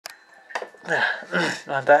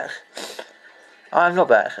I'm back. I'm not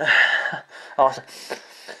back. Oh,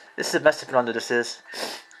 this is a massive blunder. This is.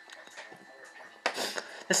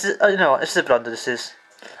 You know what? This is a blunder. This is.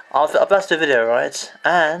 I'm about to do a video, right?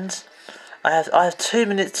 And I have 2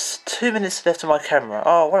 minutes left on my camera.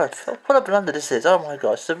 Oh, what a blunder this is! Oh my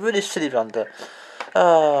gosh, it's a really silly blunder.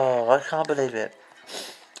 Oh, I can't believe it.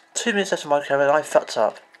 2 minutes left on my camera, and I fucked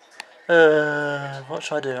up. What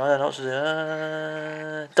should I do? I don't know what to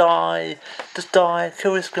do. Die! Just die!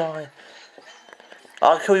 Kill this guy!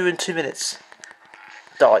 I'll kill you in 2 minutes.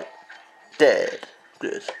 Die. Dead.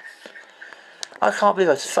 Good. I can't believe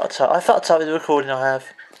I just fucked up. I fucked up with the recording I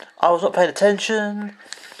have. I was not paying attention.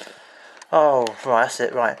 Oh, right, that's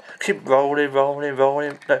it, right. Keep rolling.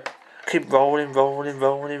 No. Keep rolling down. Keep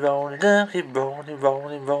rolling down. Keep rolling down. Keep rolling. Keep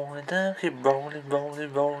rolling down. Keep rolling down.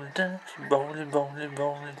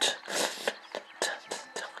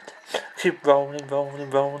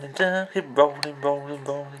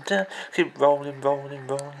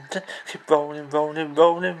 Keep rolling down.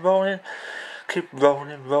 Keep rolling. Keep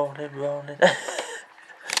rolling.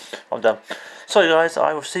 I'm done. Sorry guys,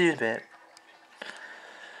 I will see you in a bit.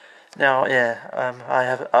 Now, yeah, I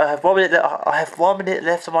have 1 minute. I have 1 minute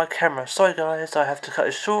left on my camera. Sorry guys, I have to cut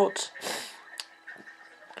it short.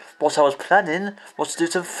 What I was planning was to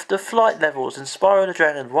do the flight levels in Spyro the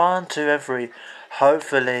Dragon 1, 2, and 3.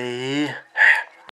 Hopefully.